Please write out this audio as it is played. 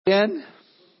Again.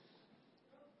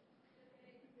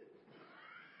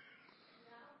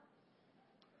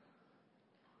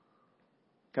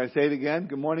 Can I say it again?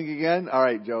 Good morning again. All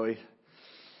right, Joey.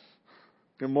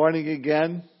 Good morning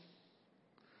again.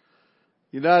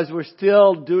 You know, as we're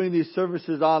still doing these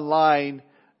services online,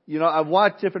 you know, I've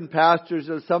watched different pastors.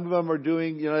 Some of them are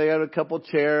doing, you know, they got a couple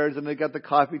chairs and they got the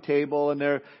coffee table and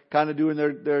they're kind of doing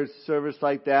their service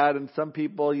like that. And some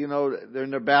people, you know, they're in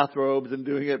their bathrobes and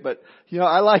doing it. But, you know,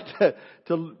 I like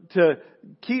to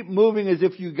keep moving as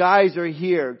if you guys are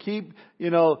here. Keep,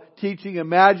 you know, teaching,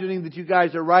 imagining that you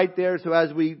guys are right there. So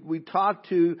as we talk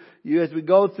to you, as we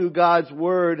go through God's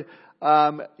Word,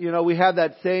 you know, we have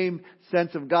that same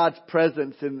sense of God's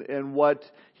presence in what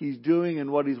He's doing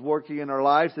and what He's working in our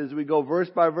lives as we go verse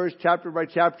by verse, chapter by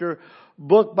chapter,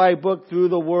 book by book through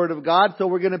the Word of God. So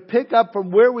we're going to pick up from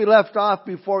where we left off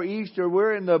before Easter.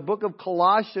 We're in the book of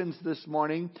Colossians this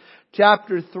morning,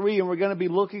 chapter 3, and we're going to be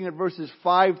looking at verses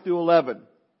 5 through 11.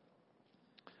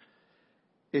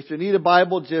 If you need a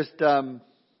Bible, just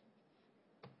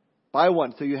buy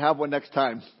one so you have one next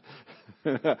time.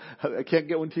 I can't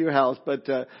get one to your house, but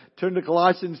turn to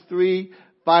Colossians 3,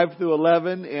 5 through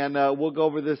 11, and we'll go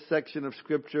over this section of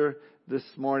Scripture this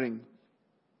morning.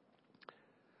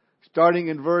 Starting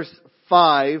in verse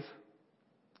 5,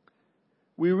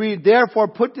 we read, "Therefore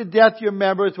put to death your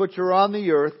members which are on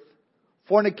the earth,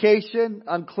 fornication,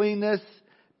 uncleanness,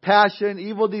 passion,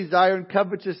 evil desire, and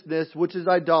covetousness, which is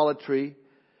idolatry.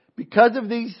 Because of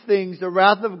these things the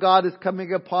wrath of God is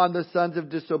coming upon the sons of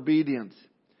disobedience,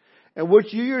 in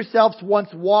which you yourselves once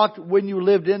walked when you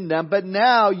lived in them. But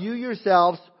now you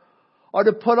yourselves are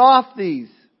to put off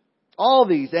all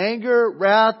these, anger,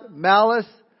 wrath, malice,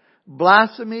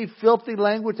 blasphemy, filthy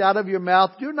language out of your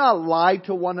mouth. Do not lie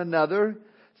to one another,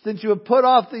 since you have put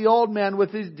off the old man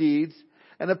with his deeds,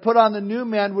 and have put on the new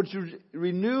man, which is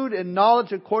renewed in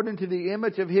knowledge according to the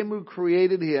image of Him who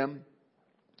created him,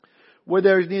 where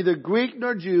there is neither Greek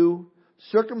nor Jew,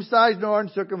 circumcised nor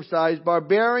uncircumcised,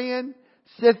 barbarian,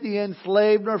 Scythian,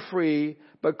 slave nor free,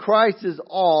 but Christ is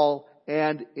all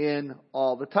and in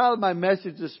all." The title of my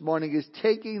message this morning is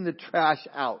Taking the Trash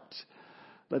Out.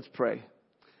 Let's pray.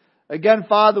 Again,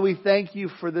 Father, we thank You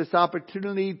for this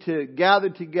opportunity to gather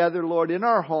together, Lord, in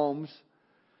our homes,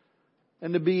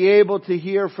 and to be able to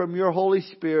hear from Your Holy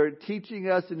Spirit, teaching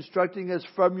us, instructing us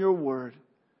from Your Word,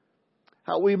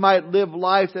 how we might live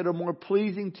lives that are more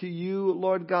pleasing to You,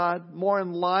 Lord God, more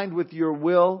in line with Your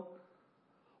will.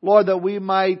 Lord, that we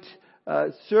might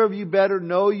serve You better,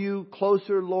 know You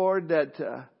closer, Lord,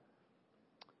 that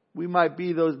we might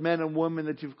be those men and women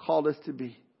that You've called us to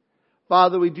be.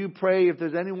 Father, we do pray if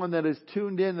there's anyone that is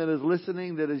tuned in, that is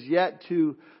listening, that is yet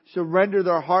to surrender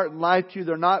their heart and life to You,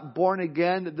 they're not born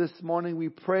again this morning. We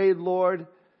pray, Lord,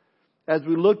 as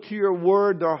we look to Your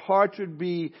Word, their hearts would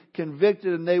be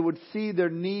convicted and they would see their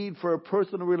need for a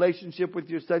personal relationship with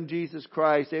Your Son, Jesus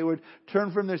Christ. They would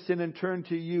turn from their sin and turn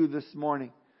to You this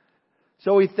morning.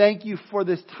 So we thank You for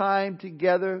this time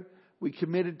together. We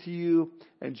commit it to You.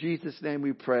 In Jesus' name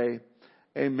we pray.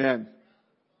 Amen.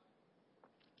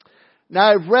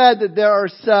 Now I've read that there are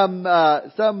some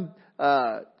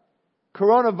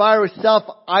coronavirus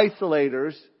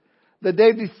self-isolators that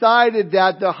they've decided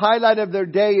that the highlight of their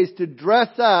day is to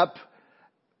dress up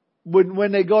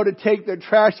when they go to take their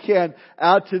trash can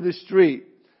out to the street.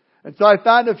 And so I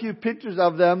found a few pictures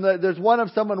of them. There's one of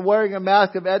someone wearing a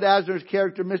mask of Ed Asner's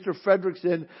character, Mr.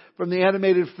 Fredrickson, from the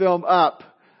animated film Up.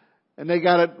 And they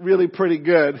got it really pretty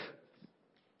good.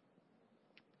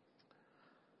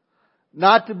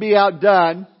 Not to be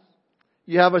outdone,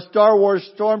 you have a Star Wars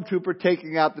stormtrooper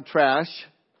taking out the trash.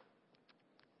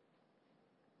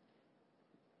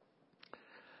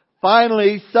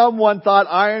 Finally, someone thought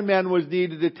Iron Man was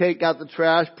needed to take out the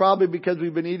trash, probably because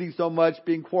we've been eating so much,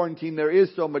 being quarantined, there is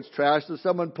so much trash. So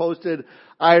someone posted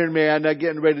Iron Man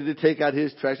getting ready to take out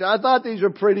his trash. I thought these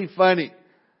were pretty funny.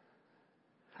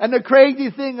 And the crazy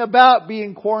thing about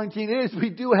being quarantined is we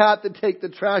do have to take the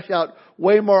trash out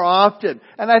way more often.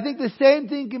 And I think the same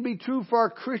thing can be true for our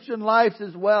Christian lives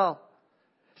as well.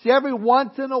 See, every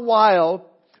once in a while,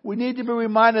 we need to be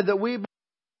reminded that we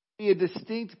be a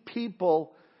distinct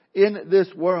people in this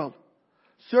world.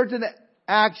 Certain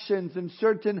actions and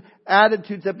certain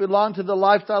attitudes that belong to the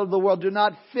lifestyle of the world do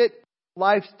not fit the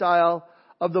lifestyle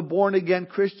of the born-again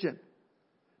Christian.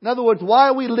 In other words,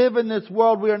 while we live in this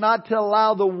world, we are not to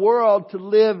allow the world to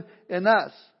live in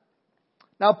us.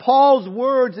 Now, Paul's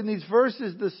words in these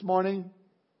verses this morning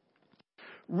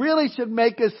really should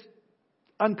make us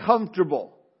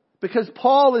uncomfortable, because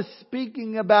Paul is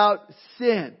speaking about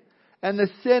sin. And the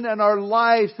sin in our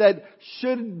lives that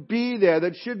shouldn't be there,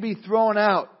 that should be thrown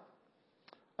out.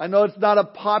 I know it's not a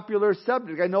popular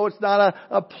subject. I know it's not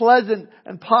a pleasant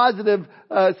and positive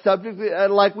subject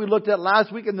like we looked at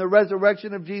last week in the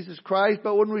resurrection of Jesus Christ.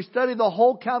 But when we study the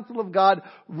whole counsel of God,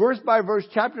 verse by verse,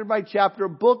 chapter by chapter,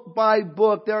 book by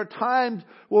book, there are times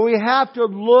where we have to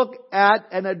look at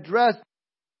and address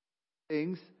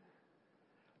things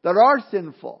that are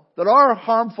sinful, that are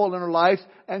harmful in our lives,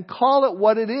 and call it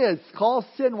what it is. Call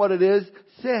sin what it is,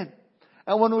 sin.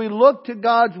 And when we look to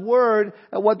God's Word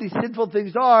at what these sinful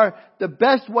things are, the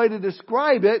best way to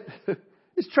describe it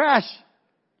is trash.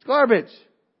 It's garbage.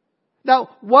 Now,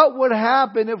 what would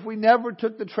happen if we never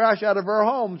took the trash out of our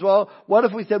homes? Well, what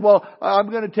if we said, well, I'm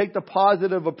going to take the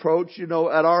positive approach, at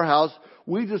our house.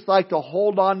 We just like to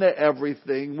hold on to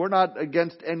everything. We're not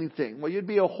against anything. Well, you'd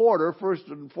be a hoarder, first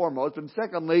and foremost. And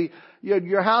secondly,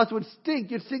 your house would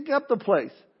stink. You'd stink up the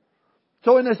place.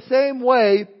 So in the same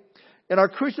way, in our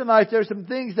Christian life, there are some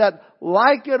things that,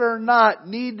 like it or not,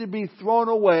 need to be thrown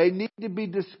away, need to be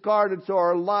discarded so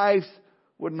our lives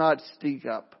would not stink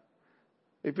up.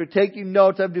 If you're taking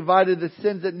notes, I've divided the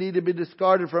sins that need to be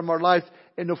discarded from our lives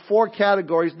into 4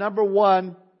 categories. Number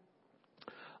 1,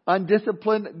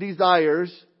 undisciplined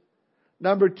desires.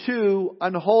 Number 2,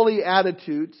 unholy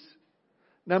attitudes.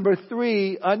 Number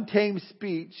 3, untamed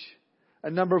speech.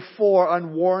 And number 4,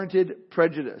 unwarranted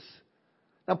prejudice.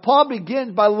 Now, Paul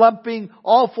begins by lumping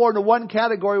all 4 into one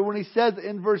category when he says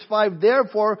in verse 5,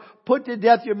 therefore, put to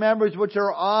death your members which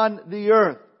are on the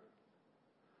earth.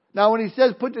 Now, when he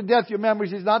says put to death your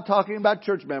members, he's not talking about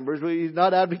church members. He's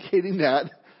not advocating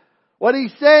that. What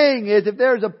he's saying is if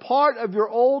there's a part of your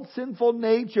old sinful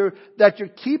nature that you're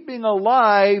keeping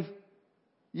alive,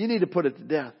 you need to put it to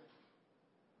death.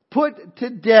 Put to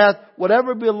death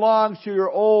whatever belongs to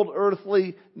your old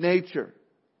earthly nature.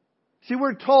 See,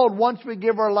 we're told once we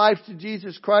give our lives to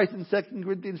Jesus Christ in 2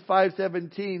 Corinthians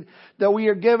 5:17 that we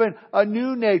are given a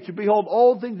new nature. Behold,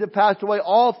 old things have passed away,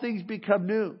 all things become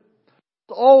new.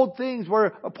 The old things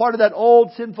were a part of that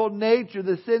old sinful nature,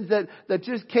 the sins that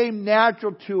just came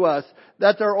natural to us.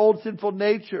 That's our old sinful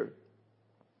nature.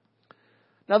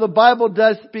 Now the Bible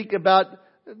does speak about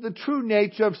the true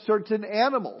nature of certain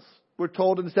animals. We're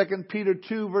told in 2 Peter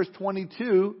 2 verse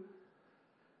 22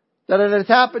 that it has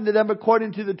happened to them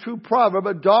according to the true proverb,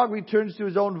 a dog returns to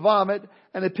his own vomit,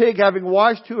 and a pig having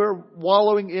washed to her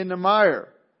wallowing in the mire.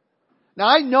 Now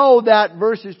I know that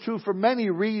verse is true for many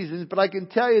reasons, but I can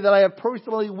tell you that I have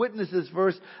personally witnessed this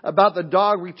verse about the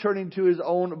dog returning to his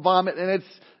own vomit, and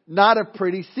it's not a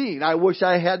pretty scene. I wish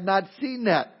I had not seen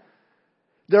that.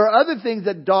 There are other things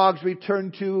that dogs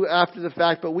return to after the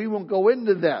fact, but we won't go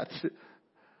into that.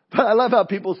 But I love how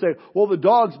people say, well, the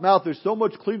dog's mouth is so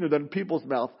much cleaner than people's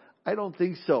mouth. I don't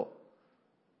think so.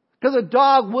 Because a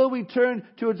dog will return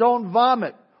to its own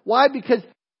vomit. Why? Because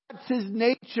that's his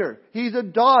nature. He's a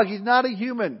dog. He's not a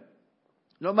human.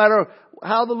 No matter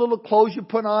how the little clothes you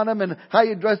put on him and how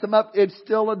you dress him up, it's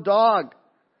still a dog.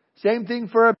 Same thing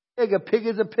for a pig. A pig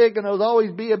is a pig and it'll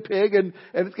always be a pig, and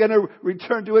it's going to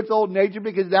return to its old nature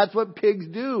because that's what pigs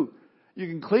do. You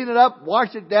can clean it up,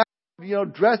 wash it down,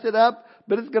 dress it up,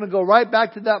 but it's going to go right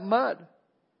back to that mud.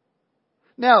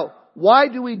 Now, why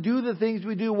do we do the things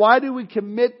we do? Why do we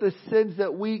commit the sins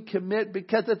that we commit?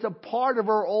 Because it's a part of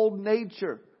our old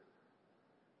nature.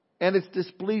 And it's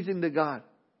displeasing to God.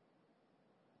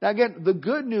 Now again, the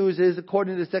good news is,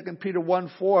 according to 2 Peter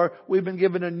 1:4, we've been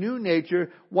given a new nature,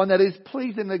 one that is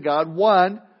pleasing to God,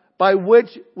 one by which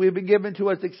we've been given to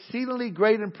us exceedingly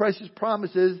great and precious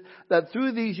promises, that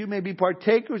through these you may be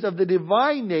partakers of the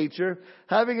divine nature,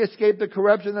 having escaped the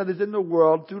corruption that is in the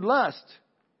world through lust.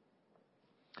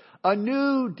 A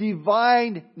new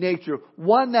divine nature,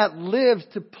 one that lives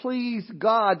to please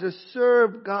God, to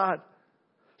serve God.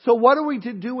 So what are we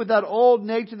to do with that old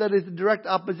nature that is in direct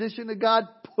opposition to God?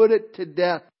 Put it to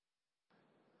death.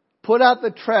 Put out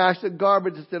the trash, the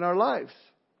garbage that's in our lives.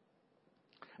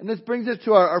 And this brings us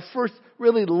to our first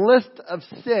really list of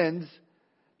sins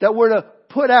that we're to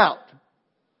put out.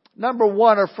 Number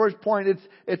 1, our first point,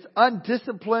 it's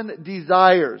undisciplined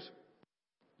desires.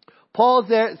 Paul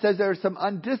says there are some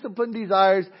undisciplined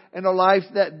desires in our lives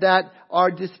that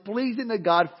are displeasing to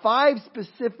God. 5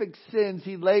 specific sins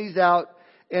he lays out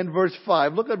in verse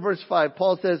 5. Look at verse 5.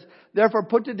 Paul says, therefore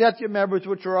put to death your members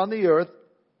which are on the earth: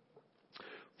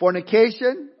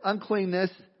 fornication,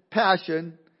 uncleanness,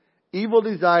 passion, evil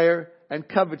desire, and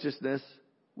covetousness,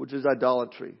 which is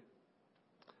idolatry.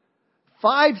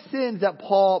 5 sins that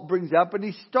Paul brings up, and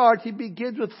he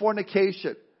begins with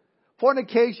fornication.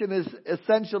 Fornication is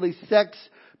essentially sex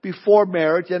before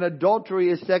marriage, and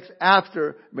adultery is sex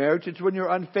after marriage. It's when you're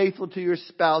unfaithful to your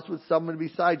spouse with someone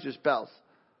besides your spouse.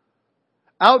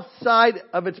 Outside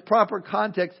of its proper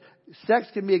context, sex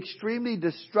can be extremely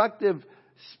destructive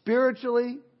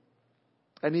spiritually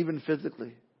and even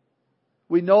physically.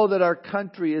 We know that our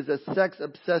country is a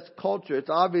sex-obsessed culture. It's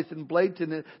obvious and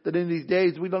blatant that in these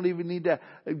days we don't even need to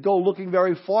go looking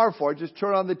very far for it. Just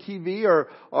turn on the TV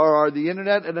or the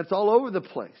internet and it's all over the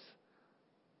place.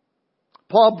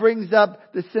 Paul brings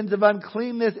up the sins of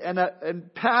uncleanness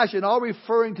and passion, all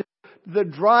referring to the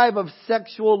drive of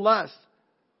sexual lust.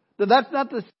 Now that's not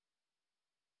the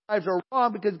drives are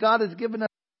wrong, because God has given us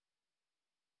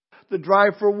the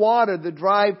drive for water, the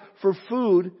drive for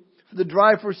food, the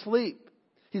drive for sleep.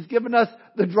 He's given us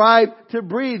the drive to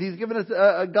breathe. He's given us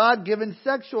a God-given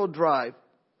sexual drive.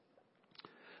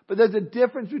 But there's a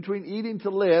difference between eating to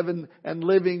live and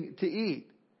living to eat.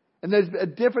 And there's a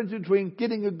difference between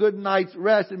getting a good night's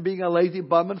rest and being a lazy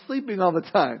bum and sleeping all the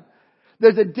time.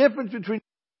 There's a difference between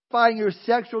satisfying your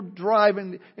sexual drive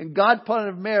in God's plan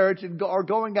of marriage or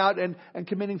going out and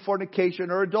committing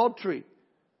fornication or adultery.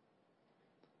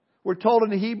 We're told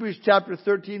in Hebrews chapter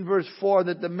 13 verse 4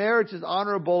 that the marriage is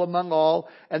honorable among all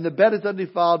and the bed is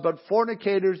undefiled, but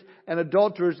fornicators and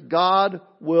adulterers God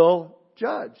will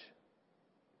judge.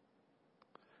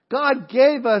 God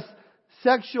gave us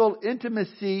sexual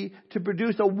intimacy to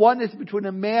produce a oneness between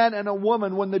a man and a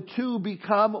woman when the two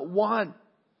become one.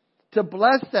 To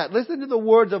bless that. Listen to the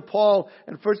words of Paul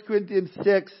in 1 Corinthians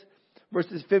 6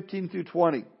 verses 15 through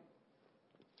 20.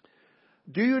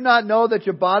 Do you not know that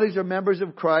your bodies are members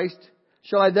of Christ?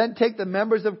 Shall I then take the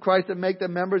members of Christ and make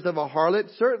them members of a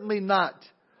harlot? Certainly not.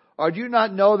 Or do you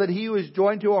not know that he who is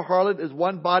joined to a harlot is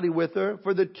one body with her?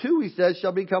 For the two, he says,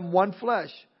 shall become one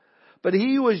flesh. But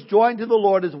he who is joined to the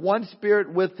Lord is one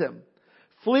spirit with him.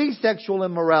 Flee sexual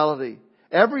immorality.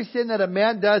 Every sin that a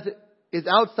man does is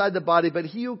outside the body, but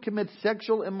he who commits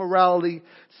sexual immorality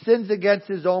sins against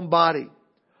his own body.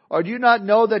 Or do you not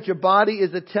know that your body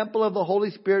is a temple of the Holy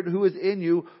Spirit who is in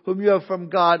you, whom you have from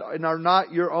God and are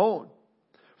not your own?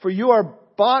 For you are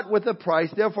bought with a price.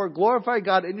 Therefore glorify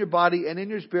God in your body and in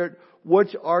your spirit,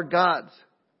 which are God's.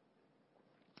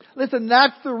 Listen,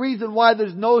 that's the reason why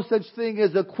there's no such thing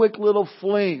as a quick little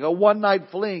fling, a one-night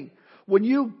fling. When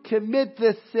you commit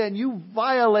this sin, you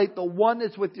violate the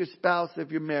oneness with your spouse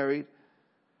if you're married.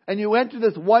 And you enter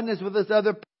this oneness with this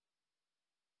other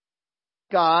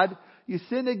God. You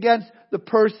sinned against the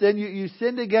person, you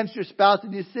sinned against your spouse,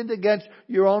 and you sinned against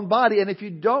your own body. And if you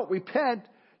don't repent,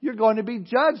 you're going to be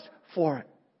judged for it.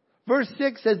 Verse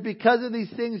 6 says, because of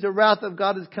these things, the wrath of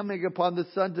God is coming upon the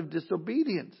sons of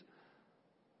disobedience.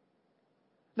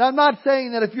 Now, I'm not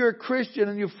saying that if you're a Christian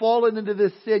and you've fallen into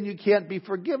this sin, you can't be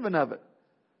forgiven of it.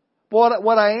 But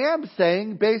what I am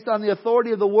saying, based on the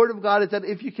authority of the Word of God, is that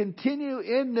if you continue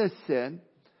in this sin,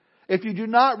 if you do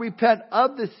not repent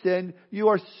of the sin, you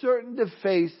are certain to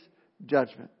face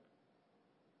judgment.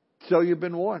 So you've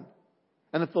been warned.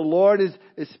 And if the Lord is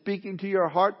speaking to your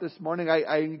heart this morning,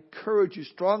 I encourage you,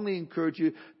 strongly encourage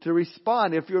you to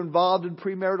respond. If you're involved in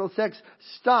premarital sex,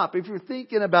 stop. If you're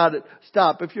thinking about it,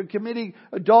 stop. If you're committing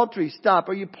adultery, stop.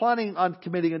 Are you planning on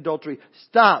committing adultery?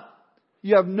 Stop.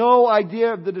 You have no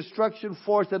idea of the destruction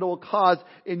force that it will cause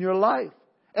in your life.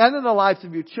 And in the lives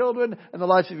of your children, and the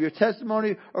lives of your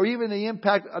testimony, or even the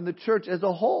impact on the church as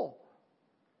a whole.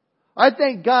 I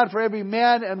thank God for every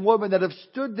man and woman that have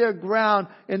stood their ground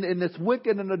in this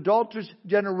wicked and adulterous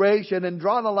generation and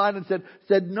drawn a line and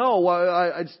said, no,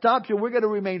 I stopped you. We're going to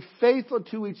remain faithful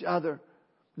to each other,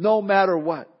 no matter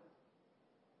what.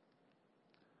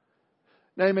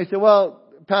 Now you may say, well,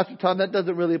 Pastor Tom, that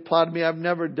doesn't really apply to me. I've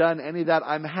never done any of that.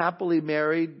 I'm happily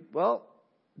married. Well,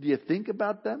 do you think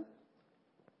about them?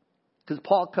 Because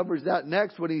Paul covers that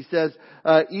next when he says,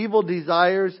 evil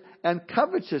desires and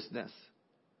covetousness.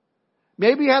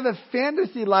 Maybe you have a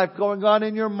fantasy life going on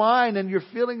in your mind and you're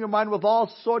filling your mind with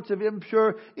all sorts of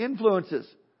impure influences.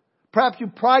 Perhaps you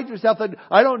pride yourself that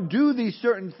I don't do these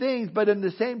certain things, but in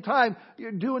the same time,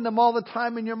 you're doing them all the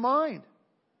time in your mind.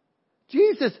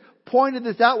 Jesus pointed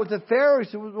this out with the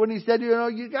Pharisees when he said,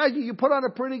 you guys, you put on a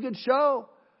pretty good show.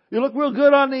 You look real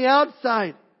good on the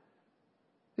outside.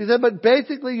 He said, but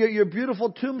basically your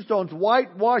beautiful tombstones,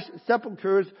 whitewashed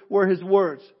sepulchres were his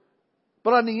words.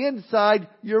 But on the inside,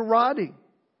 you're rotting.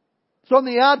 So on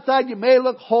the outside, you may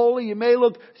look holy, you may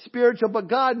look spiritual, but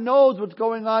God knows what's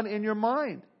going on in your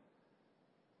mind.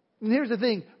 And here's the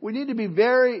thing, we need to be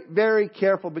very, very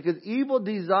careful because evil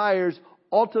desires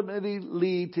ultimately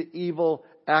lead to evil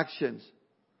actions.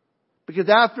 Because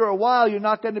after a while, you're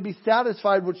not going to be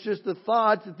satisfied with just the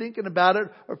thoughts and thinking about it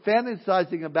or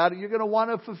fantasizing about it. You're going to want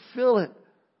to fulfill it.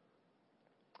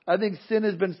 I think sin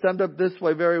has been summed up this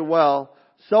way very well.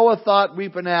 Sow a thought,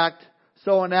 reap an act.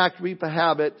 Sow an act, reap a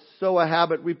habit. Sow a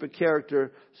habit, reap a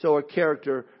character. Sow a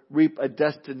character, reap a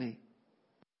destiny.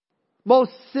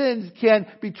 Most sins can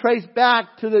be traced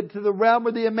back to the realm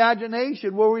of the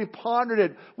imagination, where we've pondered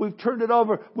it, we've turned it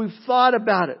over, we've thought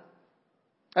about it.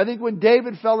 I think when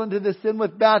David fell into the sin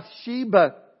with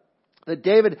Bathsheba, that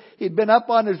David, he'd been up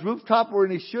on his rooftop where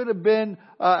he should have been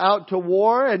out to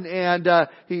war, and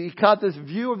he caught this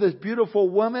view of this beautiful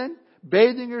woman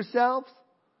bathing herself.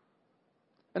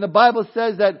 And the Bible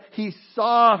says that he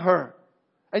saw her.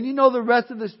 And you know the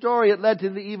rest of the story. It led to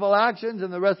the evil actions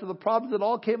and the rest of the problems that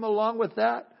all came along with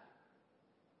that.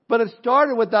 But it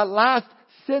started with that last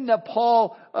sin that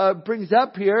Paul brings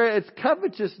up here. It's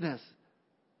covetousness.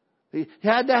 He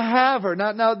had to have her.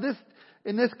 Now this,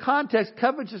 in this context,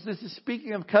 covetousness is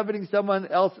speaking of coveting someone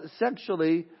else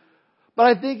sexually. But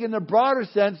I think in the broader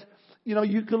sense,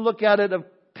 you can look at it of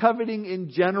coveting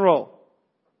in general.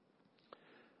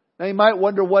 Now you might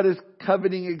wonder, what is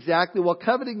coveting exactly? Well,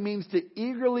 coveting means to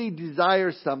eagerly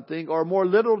desire something, or a more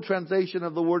literal translation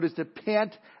of the word is to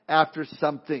pant after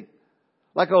something.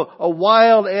 Like a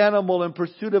wild animal in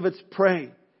pursuit of its prey.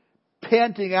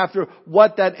 Panting after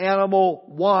what that animal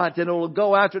wants, and it will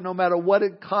go after it no matter what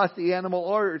it costs the animal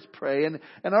or its prey. And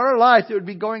in our lives, it would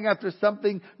be going after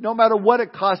something no matter what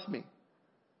it costs me.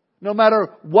 No matter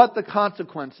what the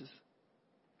consequences.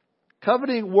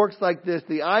 Coveting works like this.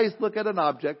 The eyes look at an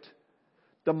object.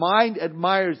 The mind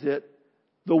admires it.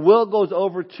 The will goes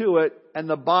over to it. And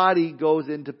the body goes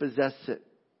in to possess it.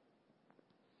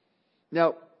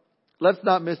 Now, let's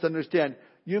not misunderstand.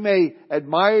 You may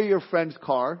admire your friend's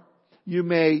car. You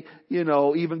may,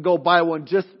 even go buy one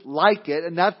just like it.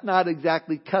 And that's not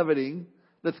exactly coveting.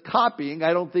 That's copying.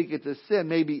 I don't think it's a sin.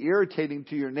 Maybe irritating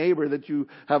to your neighbor that you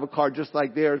have a car just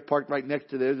like theirs, parked right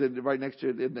next to theirs, and right next to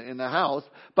it in the house.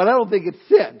 But I don't think it's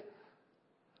sin.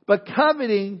 But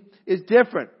coveting is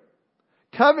different.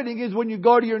 Coveting is when you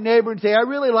go to your neighbor and say, I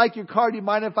really like your car. Do you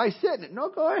mind if I sit in it? No,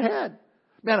 go ahead.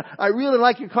 Man, I really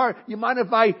like your car. You mind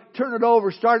if I turn it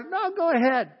over, start it? No, go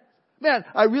ahead. Man,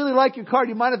 I really like your car. Do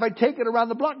you mind if I take it around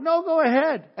the block? No, go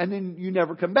ahead. And then you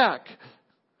never come back.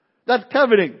 That's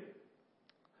coveting.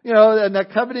 And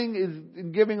that coveting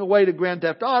is giving away to Grand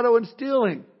Theft Auto and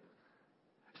stealing.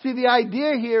 See, the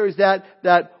idea here is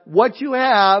that what you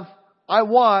have, I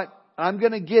want, I'm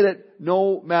going to get it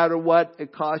no matter what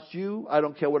it costs you. I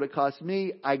don't care what it costs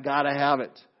me. I got to have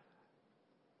it.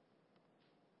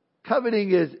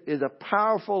 Coveting is a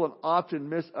powerful and often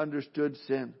misunderstood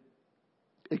sin.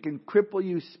 It can cripple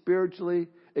you spiritually.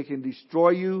 It can destroy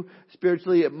you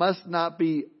spiritually. It must not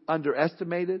be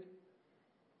underestimated.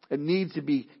 It needs to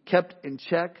be kept in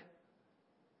check. The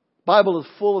Bible is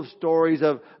full of stories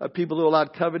of people who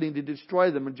allowed coveting to destroy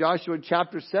them. In Joshua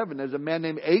chapter 7, there's a man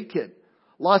named Achan.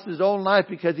 Lost his own life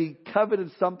because he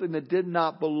coveted something that did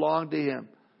not belong to him.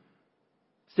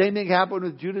 Same thing happened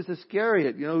with Judas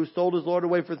Iscariot, who sold his Lord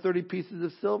away for 30 pieces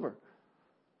of silver.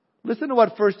 Listen to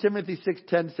what 1 Timothy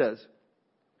 6:10 says.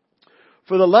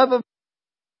 For the love of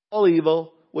all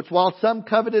evil, which while some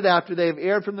coveted after, they have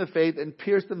erred from the faith and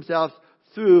pierced themselves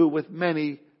through with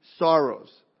many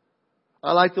sorrows.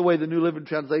 I like the way the New Living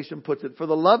Translation puts it. For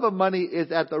the love of money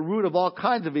is at the root of all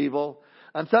kinds of evil.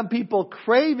 And some people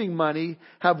craving money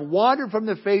have wandered from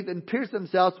the faith and pierced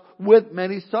themselves with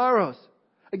many sorrows.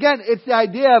 Again, it's the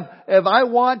idea of, if I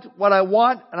want what I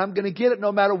want, and I'm going to get it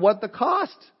no matter what the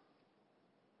cost.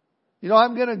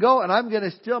 I'm going to go and I'm going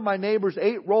to steal my neighbor's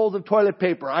 8 rolls of toilet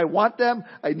paper. I want them.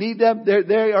 I need them.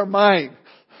 They are mine.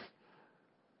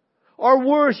 Or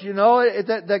worse, it's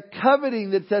that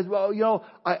coveting that says, well,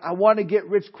 I want to get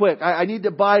rich quick. I need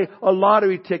to buy a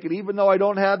lottery ticket even though I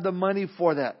don't have the money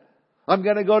for that. I'm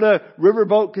going to go to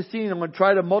Riverboat Casino and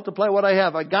try to multiply what I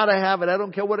have. I got to have it. I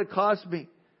don't care what it costs me.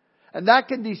 And that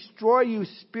can destroy you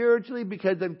spiritually,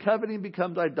 because then coveting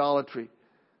becomes idolatry.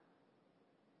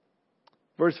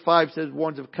 Verse 5 says,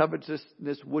 warns of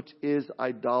covetousness, which is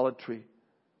idolatry.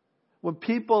 When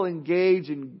people engage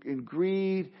in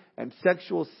greed and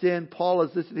sexual sin, Paul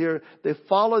is listed here, they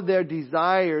follow their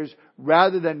desires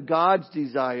rather than God's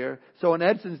desire. So in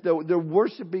essence, they're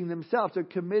worshiping themselves. They're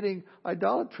committing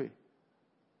idolatry.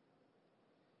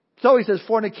 So he says,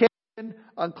 fornication,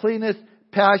 uncleanness,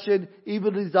 passion,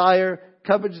 evil desire,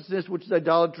 covetousness, which is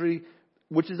idolatry,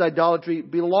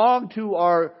 belong to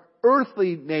our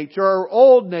earthly nature, our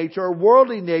old nature, our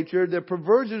worldly nature, the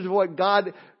perversions of what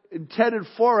God intended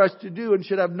for us to do, and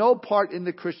should have no part in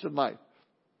the Christian life.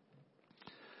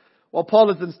 Well,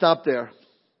 Paul doesn't stop there.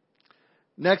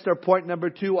 Next, our point number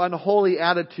 2, unholy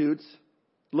attitudes.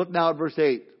 Look now at verse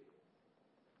 8.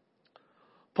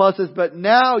 Paul says, but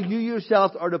now you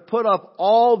yourselves are to put off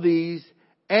all these: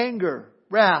 anger,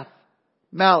 wrath,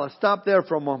 malice. Stop there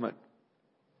for a moment.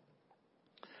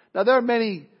 Now, there are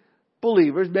many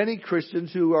believers, many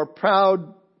Christians who are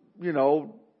proud,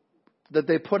 that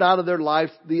they put out of their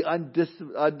lives the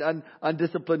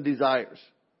undisciplined desires.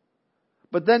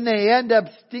 But then they end up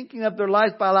stinking up their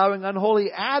lives by allowing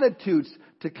unholy attitudes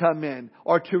to come in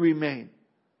or to remain.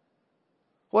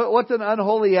 What's an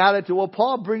unholy attitude? Well,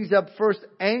 Paul brings up first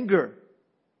anger.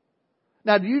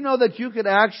 Now, do you know that you could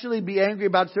actually be angry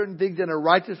about certain things in a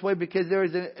righteous way? Because there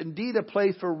is indeed a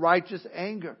place for righteous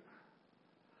anger.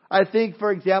 I think,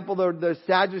 for example, the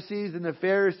Sadducees and the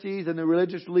Pharisees and the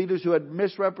religious leaders who had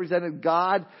misrepresented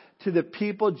God to the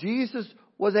people, Jesus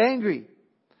was angry.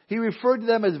 He referred to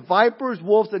them as vipers,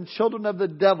 wolves, and children of the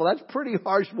devil. That's pretty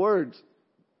harsh words.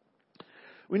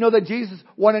 We know that Jesus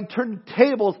wanted to turn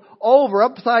tables over,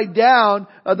 upside down,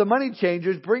 of the money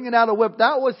changers, bringing out a whip.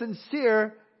 That was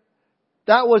sincere.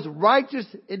 That was righteous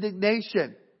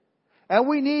indignation. And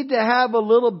we need to have a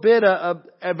little bit of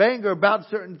anger about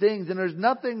certain things. And there's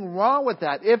nothing wrong with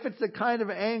that. If it's the kind of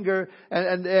anger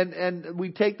and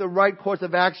we take the right course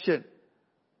of action.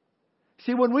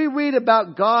 See, when we read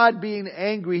about God being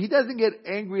angry, He doesn't get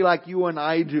angry like you and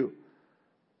I do.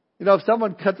 If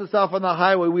someone cuts us off on the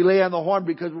highway, we lay on the horn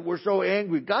because we're so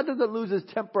angry. God doesn't lose His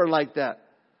temper like that.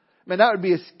 Man, that would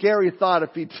be a scary thought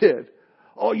if He did.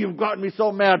 Oh, you've gotten me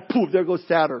so mad. Poof, there goes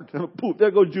Saturn. Poof,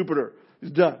 there goes Jupiter. He's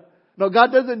done. No,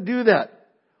 God doesn't do that.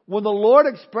 When the Lord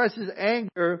expresses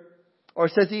anger or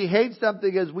says He hates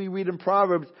something, as we read in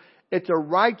Proverbs, it's a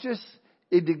righteous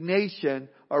indignation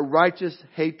or righteous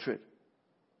hatred.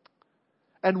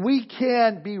 And we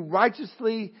can be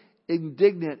righteously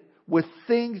indignant with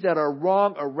things that are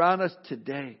wrong around us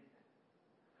today.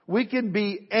 We can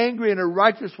be angry in a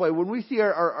righteous way. When we see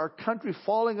our country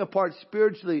falling apart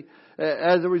spiritually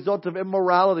as a result of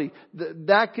immorality,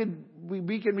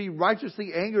 we can be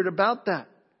righteously angered about that.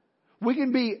 We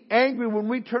can be angry when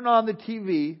we turn on the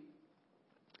TV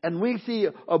and we see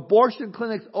abortion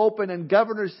clinics open and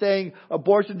governors saying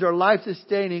abortions are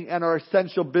life-sustaining and are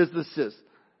essential businesses.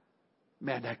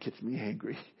 Man, that gets me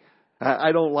angry.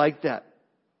 I don't like that.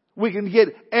 We can get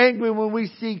angry when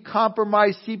we see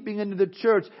compromise seeping into the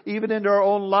church, even into our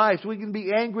own lives. We can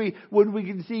be angry when we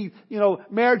can see,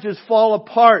 marriages fall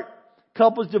apart.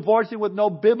 Couples divorcing with no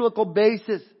biblical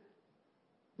basis.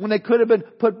 When they could have been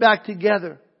put back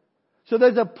together. So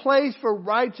there's a place for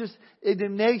righteous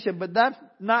indignation, but that's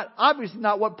obviously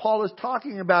not what Paul is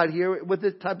talking about here with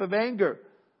this type of anger.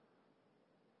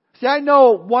 See, I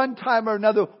know one time or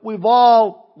another we've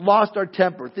all lost our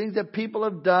temper. Things that people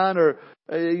have done, or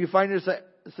you find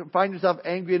yourself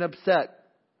angry and upset.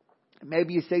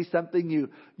 Maybe you say something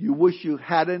you wish you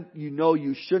hadn't,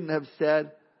 you shouldn't have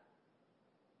said.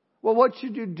 Well, what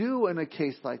should you do in a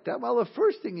case like that? Well, the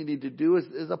first thing you need to do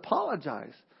is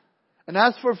apologize and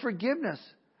ask for forgiveness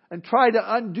and try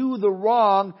to undo the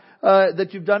wrong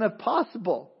that you've done if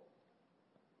possible.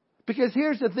 Because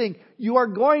here's the thing, you are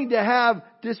going to have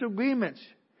disagreements.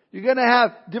 You're going to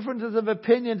have differences of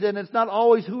opinions, and it's not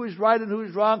always who is right and who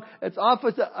is wrong. It's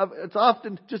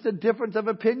often just a difference of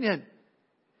opinion.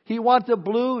 He wants it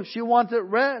blue, she wants it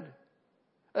red.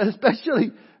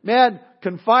 Especially,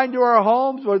 confined to our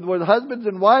homes with husbands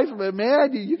and wives,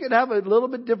 you can have a little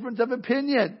bit difference of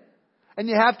opinion. And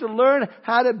you have to learn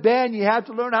how to bend. You have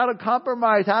to learn how to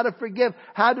compromise, how to forgive,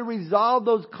 how to resolve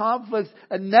those conflicts,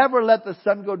 and never let the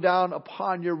sun go down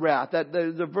upon your wrath.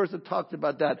 There's a verse that talks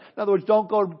about that. In other words, don't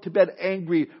go to bed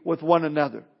angry with one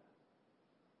another.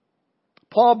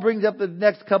 Paul brings up the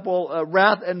next couple,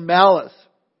 wrath and malice.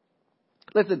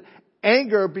 Listen,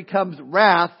 anger becomes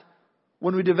wrath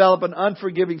when we develop an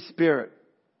unforgiving spirit.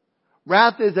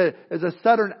 Wrath is a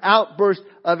sudden outburst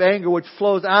of anger which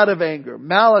flows out of anger.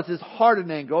 Malice is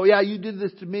hardened anger. Oh yeah, you did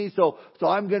this to me, so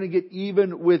I'm going to get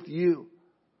even with you.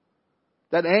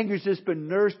 That anger's just been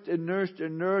nursed and nursed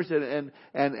and nursed, and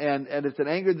it's an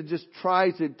anger that just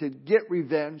tries to get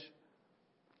revenge.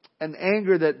 An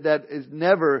anger that is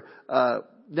never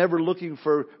looking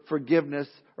for forgiveness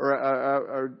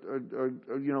or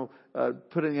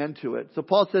putting an end to it. So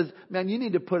Paul says, man, you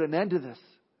need to put an end to this.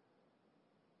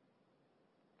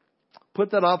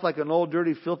 Put that off like an old,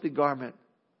 dirty, filthy garment.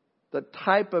 That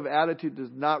type of attitude does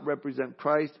not represent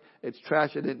Christ. It's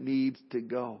trash and it needs to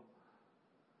go.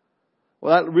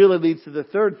 Well, that really leads to the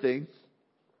third thing.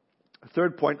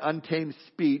 Third point, untamed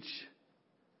speech.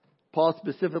 Paul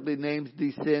specifically names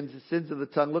these sins of the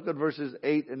tongue. Look at verses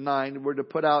 8 and 9. We're to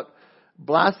put out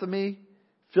blasphemy,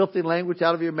 filthy language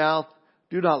out of your mouth.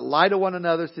 Do not lie to one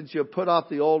another, since you have put off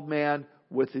the old man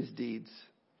with his deeds.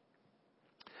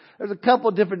 There's a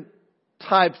couple different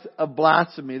types of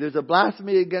blasphemy. There's a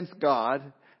blasphemy against God,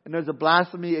 and there's a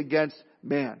blasphemy against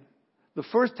man. The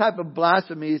first type of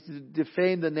blasphemy is to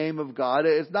defame the name of God.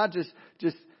 It's not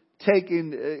just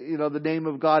taking, the name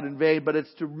of God in vain, but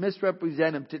it's to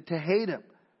misrepresent Him, to hate Him.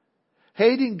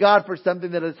 Hating God for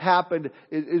something that has happened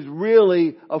is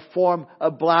really a form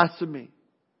of blasphemy.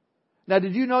 Now,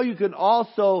 did you know you can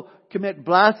also commit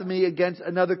blasphemy against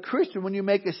another Christian when you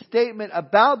make a statement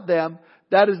about them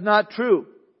that is not true?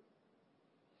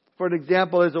 For an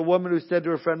example, there's a woman who said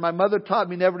to her friend, "My mother taught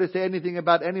me never to say anything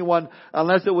about anyone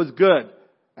unless it was good."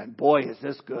 And boy, is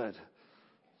this good.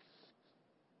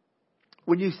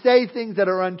 When you say things that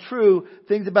are untrue,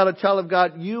 things about a child of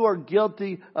God, you are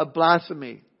guilty of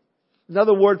blasphemy.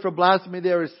 Another word for blasphemy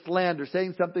there is slander,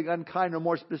 saying something unkind or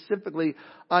more specifically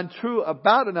untrue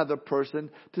about another person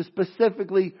to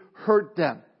specifically hurt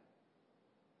them.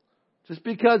 Just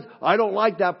because I don't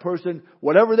like that person,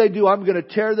 whatever they do, I'm going to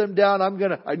tear them down.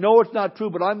 I know it's not true,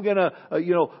 but I'm going to,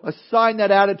 assign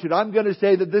that attitude. I'm going to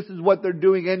say that this is what they're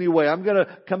doing anyway. I'm going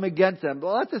to come against them.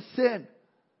 Well, that's a sin.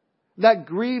 That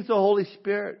grieves the Holy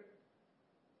Spirit.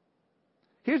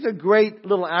 Here's a great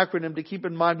little acronym to keep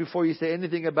in mind before you say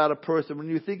anything about a person. When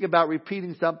you think about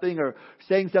repeating something or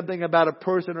saying something about a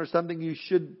person or something you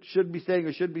should be saying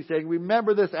or should be saying,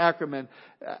 remember this acronym.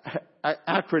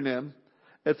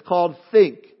 It's called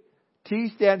THINK.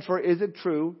 T stands for is it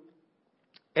true?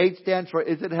 H stands for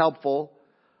is it helpful?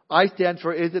 I stands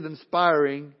for is it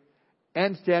inspiring?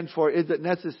 N stands for is it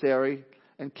necessary?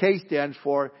 And K stands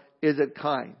for is it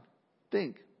kind?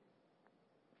 Think.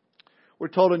 We're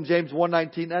told in James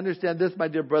 1:19, understand this, my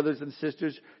dear brothers and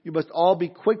sisters, you must all be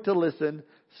quick to listen,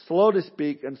 slow to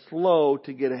speak, and slow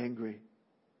to get angry.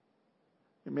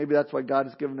 And maybe that's why God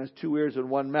has given us 2 ears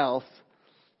and 1 mouth.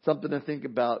 Something to think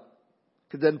about.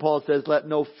 Because then Paul says, let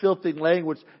no filthy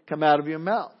language come out of your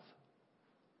mouth.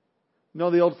 You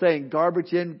know the old saying,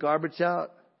 garbage in, garbage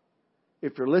out?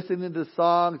 If you're listening to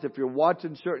songs, if you're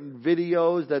watching certain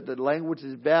videos that the language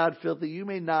is bad, filthy, you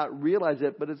may not realize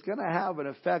it, but it's going to have an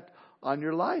effect on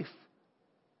your life.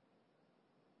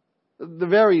 At the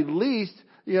very least,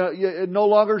 it no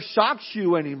longer shocks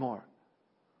you anymore.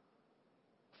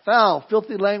 Foul,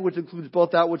 filthy language includes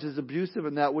both that which is abusive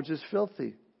and that which is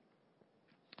filthy.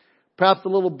 Perhaps the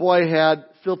little boy had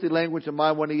filthy language in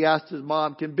mind when he asked his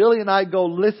mom, can Billy and I go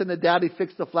listen to Daddy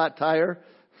fix the flat tire?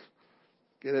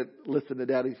 Get it? Listen to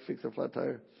Daddy fix the flat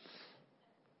tire.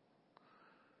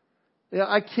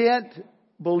 I can't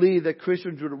believe that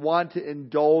Christians would want to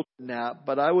indulge in that,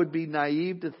 but I would be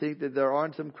naive to think that there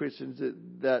aren't some Christians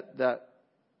that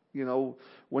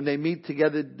when they meet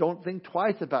together, don't think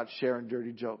twice about sharing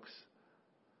dirty jokes.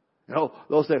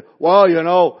 They'll say,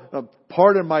 well,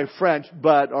 pardon my French,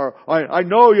 but, or I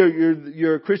know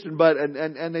you're a Christian, but,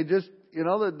 and they just,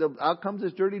 the outcome's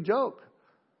this dirty joke.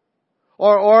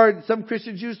 Or some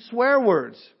Christians use swear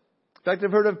words. In fact,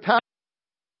 I've heard of pastors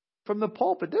from the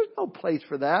pulpit. There's no place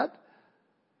for that.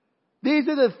 These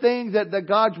are the things that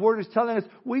God's Word is telling us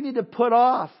we need to put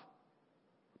off.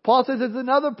 Paul says there's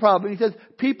another problem. He says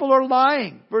people are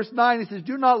lying. Verse 9, he says,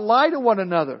 do not lie to one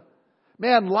another.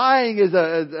 Man, lying is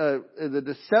a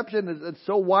deception that's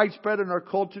so widespread in our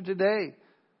culture today.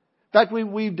 In fact,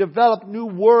 we've developed new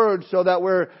words so that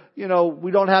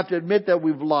we don't have to admit that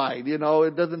we've lied.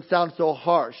 It doesn't sound so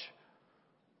harsh.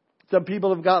 Some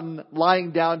people have gotten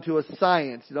lying down to a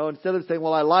science. Instead of saying,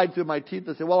 well, I lied through my teeth,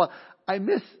 they say, well, I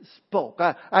misspoke.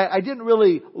 I didn't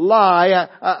really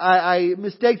lie.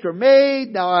 Mistakes were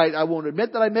made. Now I won't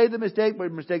admit that I made the mistake,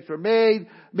 but mistakes were made.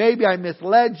 Maybe I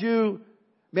misled you.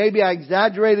 Maybe I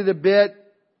exaggerated a bit.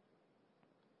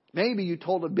 Maybe you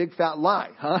told a big fat lie,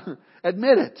 huh?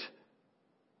 Admit it.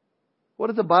 What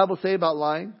does the Bible say about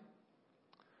lying?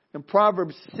 In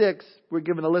Proverbs 6, we're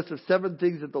given a list of 7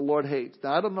 things that the Lord hates.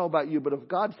 Now, I don't know about you, but if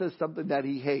God says something that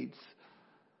He hates,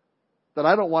 then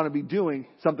I don't want to be doing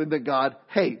something that God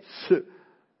hates.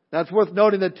 Now, it's worth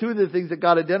noting that 2 of the things that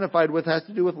God identified with has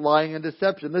to do with lying and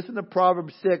deception. Listen to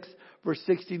Proverbs 6, verse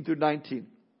 16 through 19.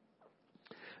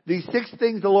 These 6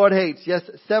 things the Lord hates. Yes,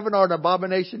 7 are an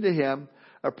abomination to Him.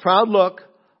 A proud look,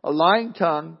 a lying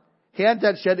tongue, hands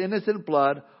that shed innocent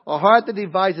blood, a heart that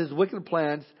devises wicked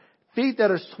plans, feet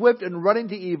that are swift in running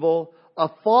to evil, a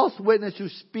false witness who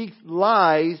speaks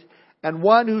lies, and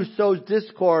one who sows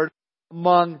discord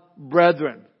among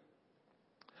brethren.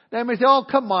 Now you may say, oh,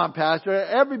 come on, Pastor.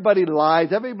 Everybody lies.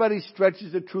 Everybody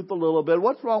stretches the truth a little bit.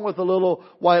 What's wrong with a little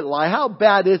white lie? How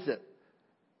bad is it?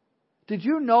 Did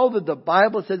you know that the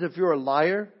Bible says if you're a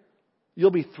liar,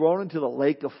 you'll be thrown into the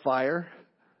lake of fire?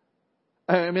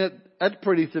 I mean, that's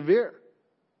pretty severe.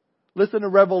 Listen to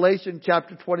Revelation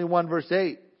chapter 21, verse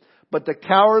 8. But the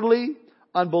cowardly,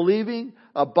 unbelieving,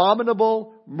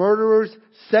 abominable, murderers,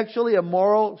 sexually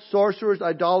immoral, sorcerers,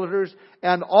 idolaters,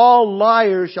 and all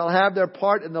liars shall have their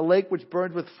part in the lake which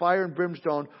burns with fire and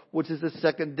brimstone, which is the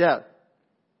second death.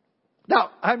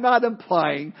 Now, I'm not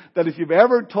implying that if you've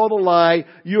ever told a lie,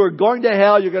 you are going to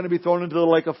hell, you're going to be thrown into the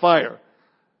lake of fire.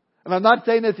 And I'm not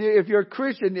saying that if you're a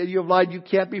Christian and you've lied, you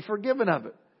can't be forgiven of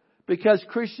it. Because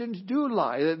Christians do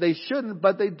lie. They shouldn't,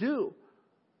 but they do.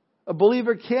 A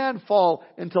believer can fall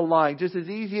into lying just as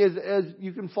easy as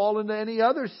you can fall into any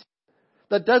other sin.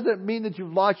 That doesn't mean that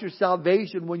you've lost your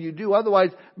salvation when you do. Otherwise,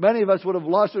 many of us would have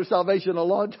lost our salvation a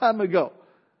long time ago.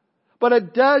 But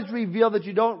it does reveal that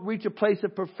you don't reach a place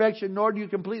of perfection, nor do you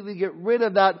completely get rid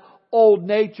of that old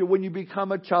nature when you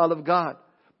become a child of God.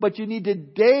 But you need to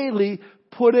daily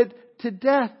put it to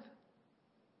death.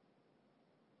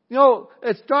 You know,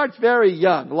 it starts very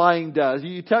young, lying does.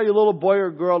 You tell your little boy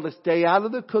or girl to stay out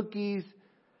of the cookies,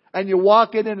 and you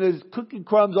walk in and there's cookie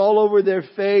crumbs all over their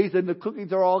face and the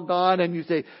cookies are all gone, and you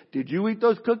say, "Did you eat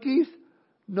those cookies?"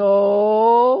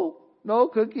 "No, no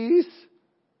cookies."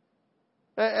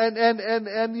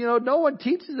 And you know, no one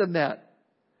teaches them that.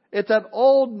 It's that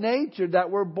old nature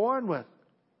that we're born with.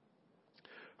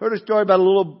 Heard a story about a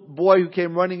little boy who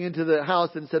came running into the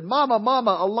house and said, "Mama,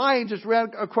 Mama, a lion just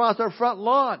ran across our front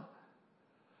lawn."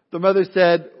 The mother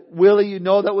said, "Willie, you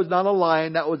know that was not a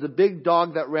lion. That was a big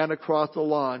dog that ran across the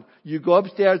lawn. You go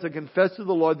upstairs and confess to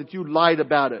the Lord that you lied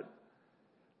about it."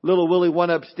 Little Willie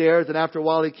went upstairs, and after a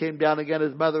while he came down again.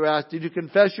 His mother asked, "Did you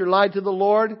confess your lie to the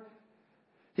Lord?"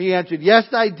 He answered,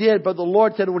 "Yes, I did, but the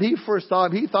Lord said when He first saw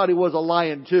him, He thought he was a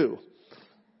lion too."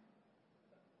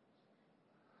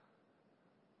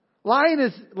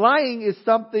 Lying is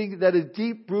something that is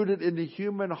deep rooted in the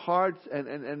human hearts,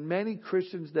 and many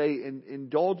Christians, they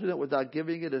indulge in it without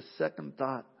giving it a second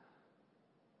thought.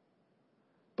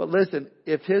 But listen,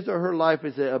 if his or her life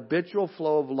is a habitual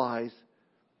flow of lies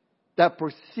that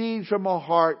proceeds from a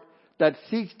heart that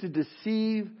seeks to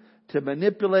deceive, to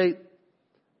manipulate,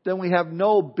 then we have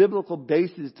no biblical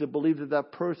basis to believe that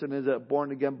that person is a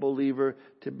born-again believer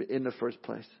in the first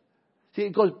place. See,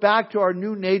 it goes back to our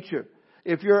new nature.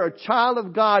 If you're a child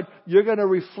of God, you're going to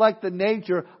reflect the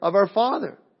nature of our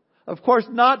Father. Of course,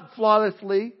 not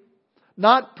flawlessly,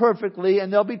 not perfectly,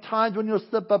 and there'll be times when you'll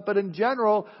slip up, but in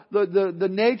general, the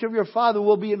nature of your Father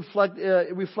will be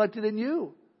reflected in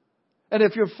you. And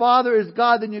if your Father is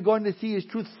God, then you're going to see His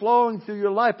truth flowing through your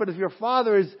life. But if your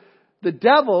Father is the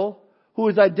devil, who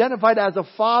is identified as a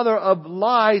father of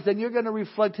lies, then you're going to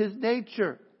reflect his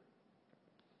nature.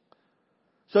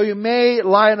 So you may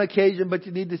lie on occasion, but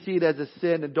you need to see it as a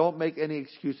sin and don't make any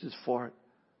excuses for it.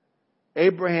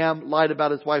 Abraham lied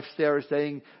about his wife Sarah,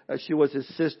 saying she was his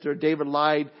sister. David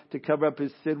lied to cover up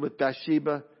his sin with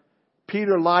Bathsheba.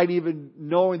 Peter lied even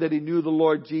knowing that he knew the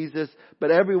Lord Jesus,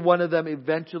 but every one of them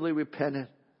eventually repented.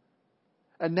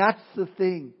 And that's the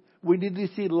thing. We need to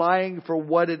see lying for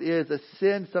what it is, a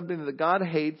sin, something that God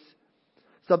hates,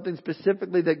 something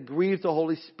specifically that grieves the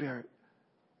Holy Spirit.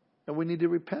 And we need to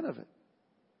repent of it.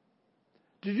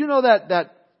 Did you know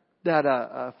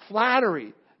that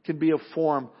flattery can be a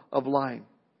form of lying?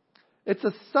 It's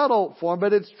a subtle form,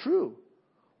 but it's true.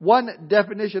 One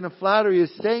definition of flattery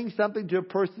is saying something to a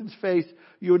person's face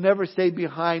you would never say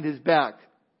behind his back.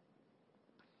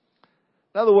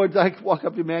 In other words, I walk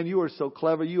up to you, "Man, you are so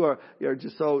clever. You're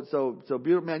just so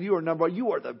beautiful. Man, you are number one.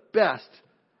 You are the best."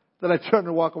 Then I turn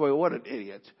and walk away. What an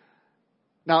idiot.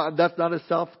 Now, that's not a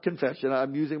self-confession.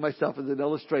 I'm using myself as an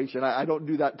illustration. I don't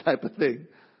do that type of thing.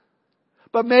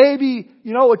 But maybe,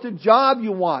 it's a job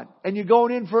you want, and you're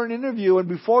going in for an interview, and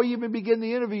before you even begin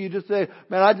the interview, you just say,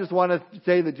 "Man, I just want to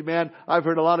say that, man, I've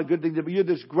heard a lot of good things, but you're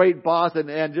this great boss, and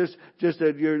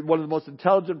you're one of the most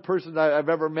intelligent persons I've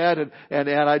ever met, and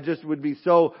I just would be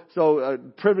so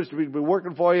privileged to be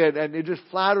working for you," and you're just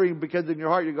flattering because in your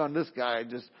heart you're going, "This guy,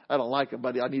 I don't like him,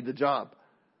 but I need the job."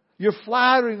 You're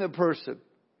flattering the person.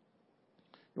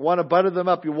 You want to butter them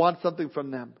up. You want something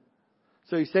from them.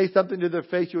 So you say something to their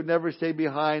face you would never say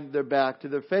behind their back. To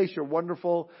their face, you're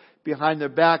wonderful. Behind their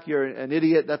back, you're an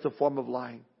idiot. That's a form of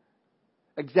lying.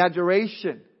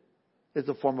 Exaggeration is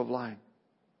a form of lying.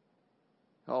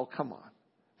 Oh, come on.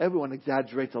 Everyone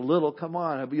exaggerates a little. Come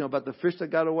on. About the fish that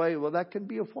got away. Well, that can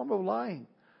be a form of lying.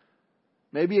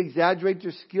 Maybe exaggerate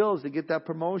your skills to get that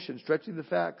promotion, stretching the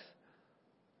facts.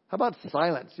 How about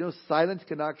silence? Silence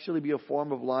can actually be a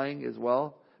form of lying as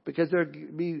well. Because there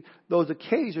can be those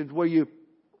occasions where you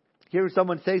hear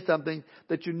someone say something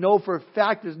that you know for a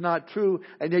fact is not true,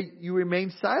 and yet you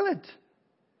remain silent.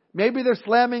 Maybe they're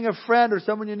slamming a friend or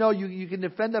someone you can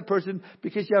defend that person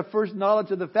because you have first knowledge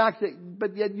of the facts,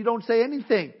 but yet you don't say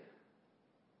anything.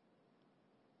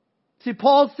 See,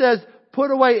 Paul says,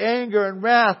 put away anger and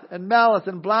wrath and malice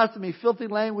and blasphemy, filthy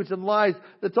language and lies.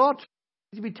 That's all needs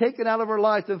to be taken out of our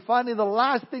lives. And finally, the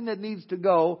last thing that needs to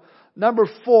go, number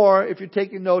 4, if you're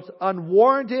taking notes,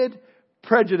 unwarranted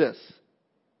prejudice.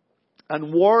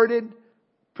 Unwarranted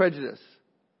prejudice.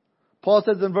 Paul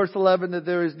says in verse 11 that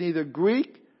there is neither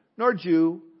Greek nor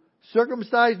Jew,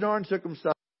 circumcised nor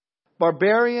uncircumcised,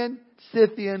 barbarian,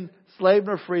 Scythian, slave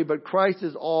nor free, but Christ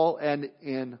is all and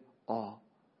in all.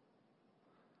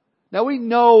 Now we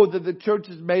know that the church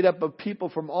is made up of people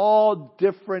from all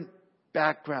different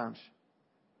backgrounds.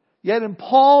 Yet in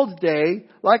Paul's day,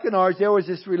 like in ours, there was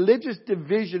this religious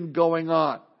division going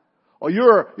on. Oh,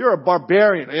 you're a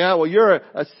barbarian. Yeah, well, you're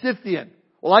a Scythian.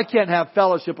 Well, I can't have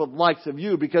fellowship with the likes of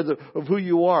you because of who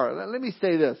you are. Let me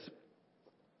say this.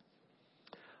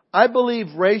 I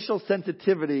believe racial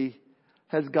sensitivity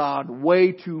has gone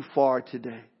way too far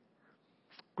today.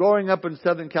 Growing up in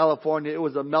Southern California, it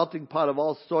was a melting pot of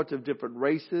all sorts of different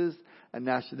races and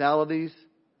nationalities.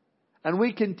 And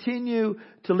we continue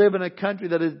to live in a country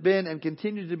that has been and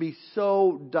continues to be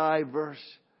so diverse.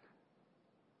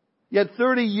 Yet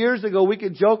 30 years ago, we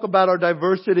could joke about our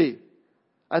diversity.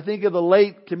 I think of the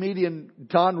late comedian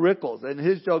Don Rickles and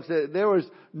his jokes that there was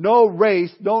no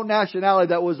race, no nationality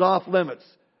that was off limits.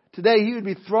 Today, he would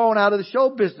be thrown out of the show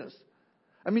business.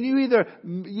 I mean, you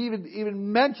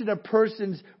even mention a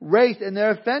person's race and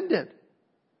they're offended.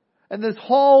 And this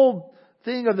whole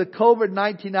thing of the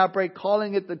COVID-19 outbreak,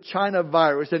 calling it the China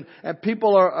virus, and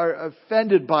people are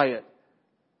offended by it.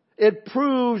 It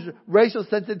proves racial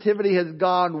sensitivity has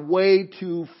gone way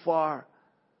too far.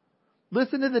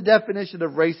 Listen to the definition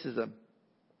of racism.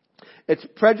 It's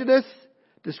prejudice,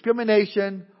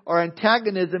 discrimination, or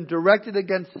antagonism directed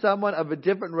against someone of a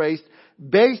different race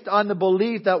based on the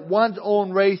belief that one's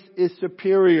own race is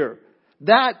superior.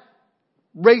 That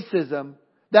racism,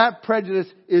 that prejudice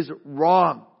is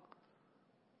wrong.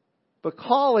 But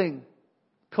calling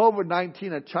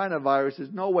COVID-19 a China virus is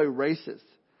no way racist.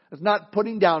 It's not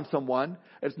putting down someone.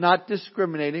 It's not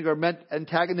discriminating or meant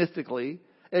antagonistically.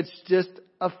 It's just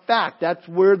a fact. That's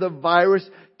where the virus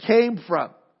came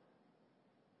from.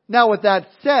 Now, with that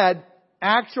said,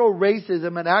 actual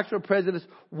racism and actual prejudice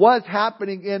was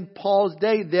happening in Paul's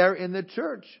day there in the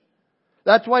church.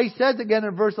 That's why he says again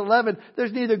in verse 11,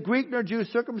 there's neither Greek nor Jew,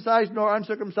 circumcised nor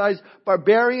uncircumcised,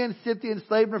 barbarian, Scythian,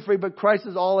 slave nor free, but Christ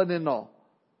is all and in all.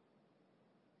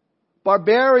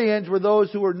 Barbarians were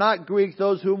those who were not Greeks,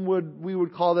 those whom we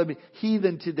would call them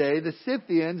heathen today. The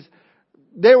Scythians,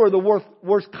 they were the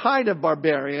worst kind of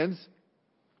barbarians.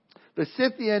 The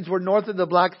Scythians were north of the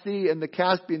Black Sea and the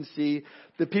Caspian Sea.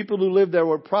 The people who lived there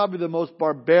were probably the most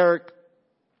barbaric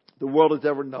the world has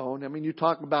ever known. I mean, you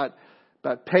talk about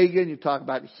pagan, you talk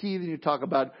about heathen, you talk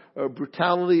about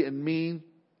brutality and mean.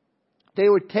 They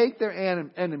would take their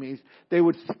enemies, they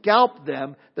would scalp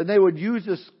them, then they would use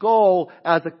the skull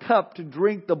as a cup to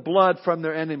drink the blood from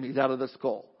their enemies out of the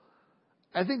skull.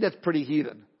 I think that's pretty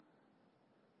heathen.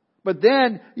 But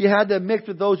then you had to mix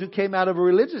with those who came out of a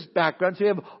religious background. So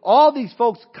you have all these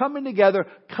folks coming together,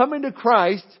 coming to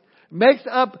Christ, makes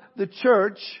up the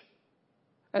church,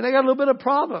 and they got a little bit of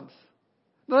problems.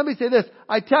 Now let me say this.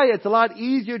 I tell you, it's a lot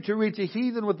easier to reach a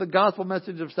heathen with the gospel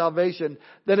message of salvation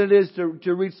than it is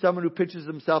to reach someone who pictures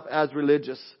himself as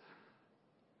religious.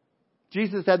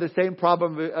 Jesus had the same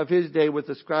problem of his day with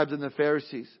the scribes and the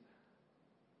Pharisees.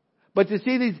 But to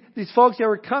see these folks that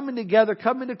were coming together,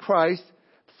 coming to Christ,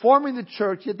 forming the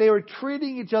church, yet they were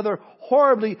treating each other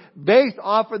horribly based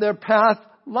off of their past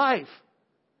life.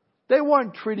 They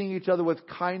weren't treating each other with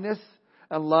kindness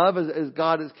and love as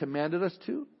God has commanded us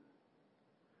to.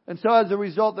 And so as a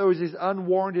result, there was this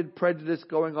unwarranted prejudice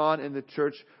going on in the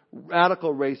church,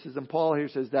 radical racism. Paul here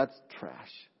says that's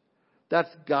trash. That's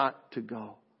got to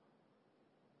go.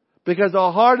 Because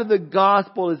the heart of the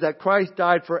gospel is that Christ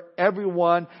died for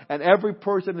everyone and every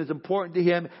person is important to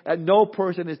Him and no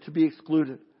person is to be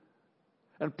excluded.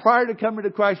 And prior to coming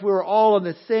to Christ, we were all on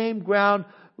the same ground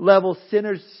level,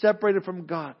 sinners separated from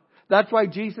God. That's why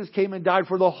Jesus came and died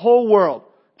for the whole world.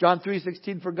 John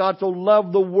 3:16, for God so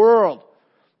loved the world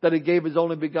that He gave His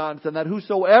only begotten Son, that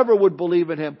whosoever would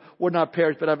believe in Him would not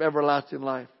perish but have everlasting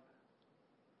life.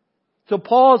 So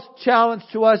Paul's challenge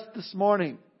to us this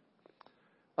morning,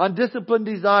 undisciplined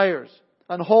desires,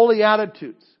 unholy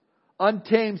attitudes,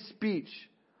 untamed speech,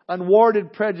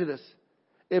 unwarranted prejudice.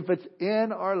 If it's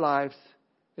in our lives,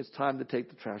 it's time to take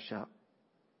the trash out.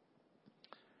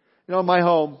 You know, in my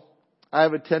home, I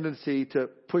have a tendency to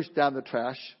push down the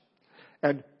trash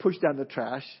and push down the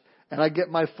trash. And I get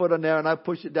my foot on there and I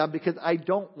push it down because I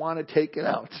don't want to take it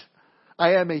out.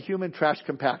 I am a human trash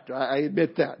compactor. I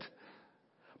admit that.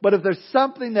 But if there's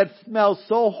something that smells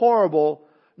so horrible,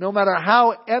 no matter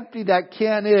how empty that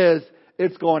can is,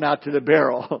 it's going out to the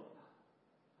barrel.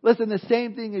 Listen, the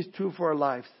same thing is true for our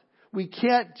lives. We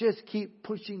can't just keep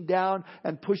pushing down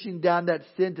that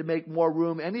sin to make more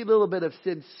room. Any little bit of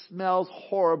sin smells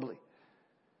horribly.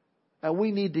 And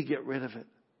we need to get rid of it.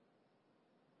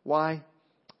 Why?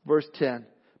 Verse 10.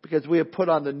 Because we have put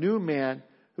on the new man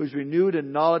who's renewed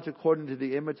in knowledge according to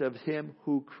the image of Him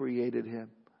who created him.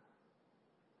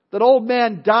 That old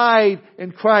man died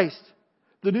in Christ.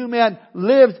 The new man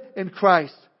lives in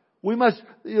Christ. We must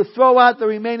throw out the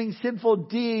remaining sinful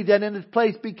deeds and in its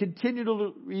place be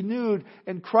continually renewed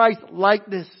in Christ's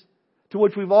likeness to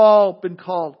which we've all been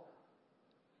called.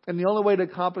 And the only way to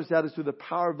accomplish that is through the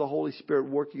power of the Holy Spirit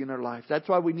working in our life. That's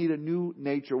why we need a new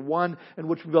nature, one in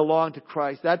which we belong to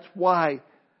Christ. That's why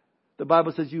the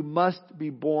Bible says you must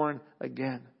be born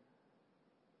again.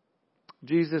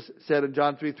 Jesus said in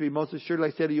John 3:3, most assuredly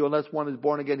I say to you, unless one is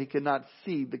born again, he cannot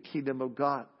see the kingdom of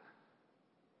God.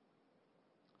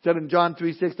 Said in John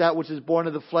 3:6, that which is born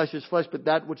of the flesh is flesh, but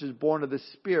that which is born of the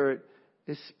Spirit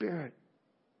is spirit.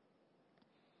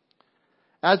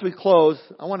 As we close,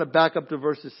 I want to back up to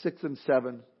verses 6 and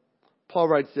 7. Paul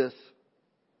writes this.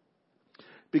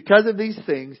 Because of these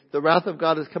things, the wrath of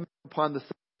God is coming upon the sons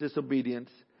of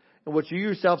disobedience, in which you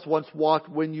yourselves once walked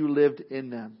when you lived in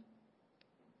them.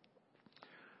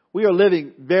 We are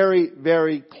living very,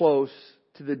 very close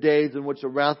to the days in which the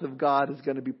wrath of God is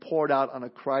going to be poured out on a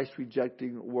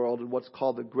Christ-rejecting world in what's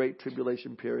called the Great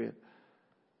Tribulation period.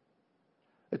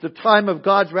 It's a time of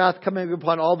God's wrath coming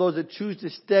upon all those that choose to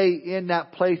stay in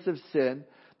that place of sin,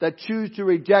 that choose to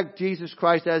reject Jesus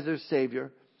Christ as their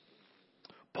Savior.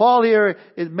 Paul here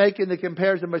is making the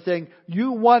comparison by saying,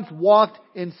 you once walked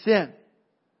in sin.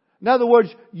 In other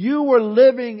words, you were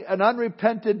living an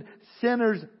unrepentant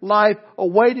sinner's life,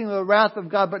 awaiting the wrath of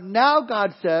God. But now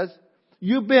God says,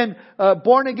 you've been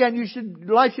born again.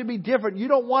 Life should be different. You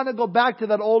don't want to go back to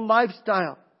that old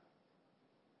lifestyle.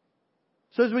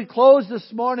 So as we close this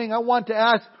morning, I want to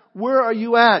ask, where are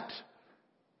you at?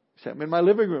 You say, I'm in my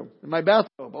living room, in my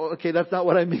bathroom. Oh, okay, that's not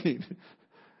what I mean.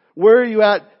 Where are you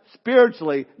at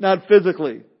spiritually, not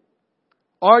physically?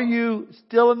 Are you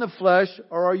still in the flesh,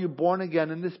 or are you born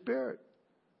again in the Spirit?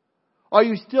 Are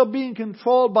you still being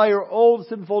controlled by your old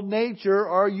sinful nature,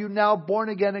 or are you now born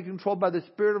again and controlled by the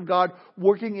Spirit of God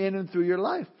working in and through your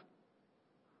life?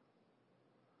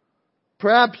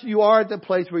 Perhaps you are at the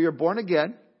place where you're born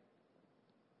again.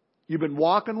 You've been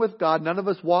walking with God. None of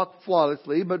us walk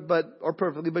flawlessly, or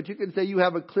perfectly, but you can say you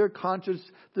have a clear conscience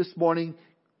this morning.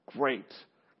 Great.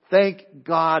 Thank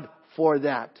God for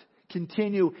that.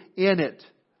 Continue in it.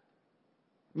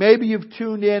 Maybe you've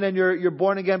tuned in and you're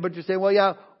born again, but you're saying, well,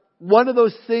 yeah, one of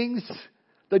those things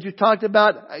that you talked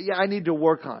about, yeah, I need to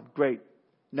work on. Great.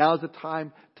 Now's the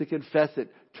time to confess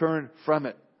it. Turn from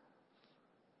it.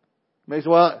 Maybe say,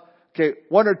 well, okay,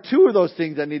 one or two of those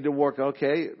things I need to work on.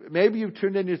 Okay, maybe you've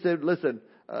tuned in and you said, listen,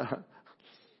 you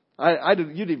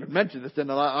didn't even mention this,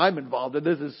 and I'm involved in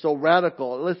this. Is so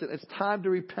radical. Listen, it's time to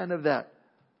repent of that.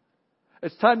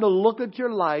 It's time to look at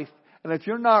your life, and if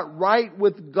you're not right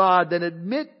with God, then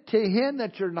admit to Him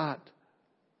that you're not.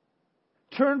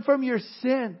 Turn from your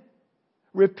sin.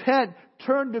 Repent.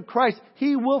 Turn to Christ.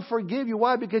 He will forgive you.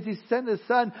 Why? Because He sent His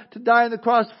Son to die on the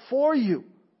cross for you.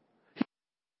 He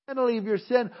will penalty of your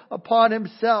sin upon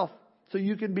Himself so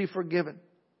you can be forgiven.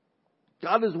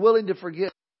 God is willing to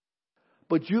forgive.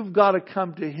 But you've got to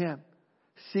come to Him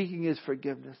seeking His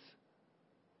forgiveness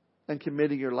and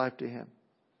committing your life to Him.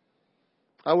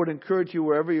 I would encourage you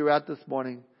wherever you're at this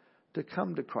morning to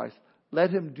come to Christ.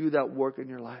 Let Him do that work in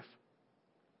your life.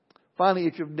 Finally,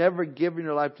 if you've never given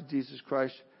your life to Jesus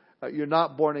Christ, you're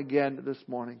not born again this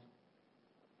morning.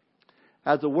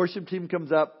 As the worship team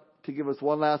comes up to give us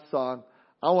one last song,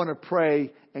 I want to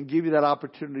pray and give you that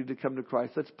opportunity to come to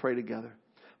Christ. Let's pray together.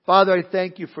 Father, I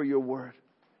thank You for Your word.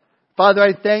 Father,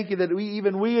 I thank You that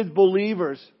we as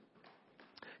believers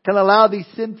can allow these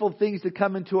sinful things to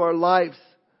come into our lives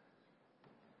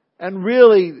and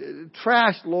really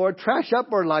trash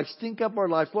up our lives, stink up our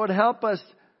lives. Lord, help us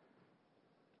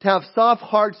to have soft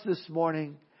hearts this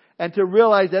morning and to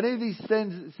realize that any of these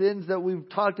sins that we've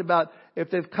talked about,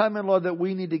 if they've come in, Lord, that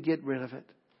we need to get rid of it.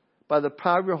 By the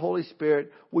power of Your Holy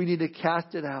Spirit, we need to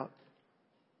cast it out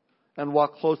and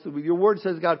walk closely with You. Your word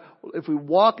says, God, if we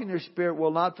walk in Your Spirit,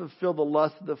 we'll not fulfill the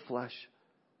lust of the flesh.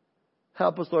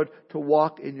 Help us, Lord, to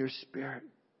walk in Your Spirit.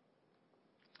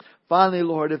 Finally,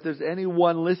 Lord, if there's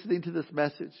anyone listening to this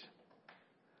message,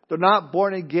 they're not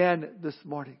born again this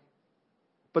morning,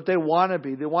 but they want to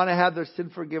be. They want to have their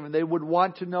sin forgiven. They would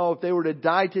want to know if they were to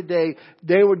die today,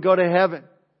 they would go to heaven.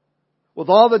 With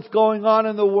all that's going on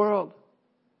in the world,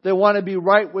 They want to be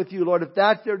right with you, Lord. If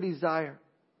that's their desire,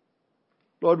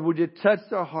 Lord, would you touch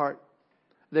their heart?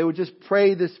 They would just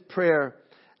pray this prayer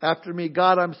after me.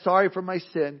 God, I'm sorry for my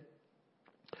sin.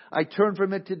 I turn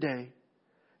from it today.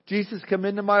 Jesus, come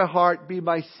into my heart. Be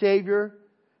my Savior.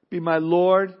 Be my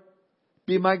Lord.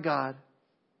 Be my God.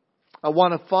 I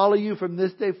want to follow you from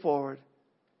this day forward.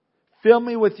 Fill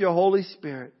me with your Holy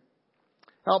Spirit.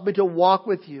 Help me to walk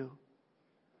with you.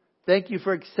 Thank you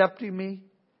for accepting me.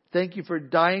 Thank you for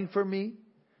dying for me.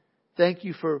 Thank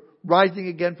you for rising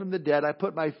again from the dead. I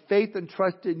put my faith and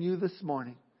trust in you this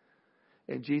morning.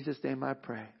 In Jesus' name I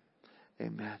pray.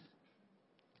 Amen.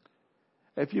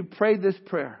 If you prayed this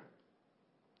prayer,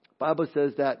 the Bible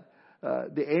says that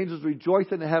the angels rejoice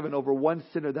in heaven over one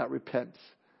sinner that repents.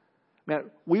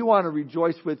 Man, we want to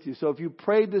rejoice with you. So if you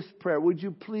prayed this prayer, would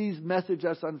you please message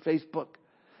us on Facebook?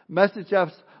 Message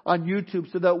us on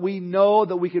YouTube so that we know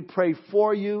that we can pray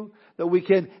for you, that we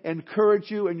can encourage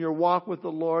you in your walk with the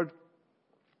Lord.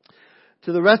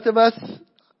 To the rest of us,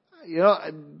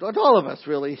 not all of us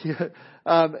really,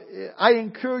 I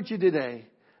encourage you today,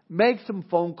 make some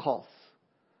phone calls.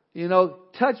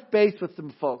 Touch base with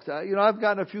some folks. I've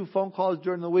gotten a few phone calls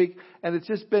during the week, and it's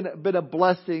just been a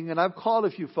blessing. And I've called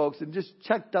a few folks and just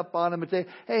checked up on them and say,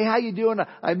 hey, how you doing?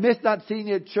 I missed not seeing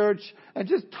you at church. And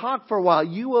just talk for a while.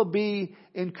 You will be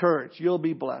encouraged. You'll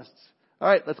be blessed. All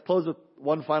right, let's close with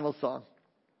one final song.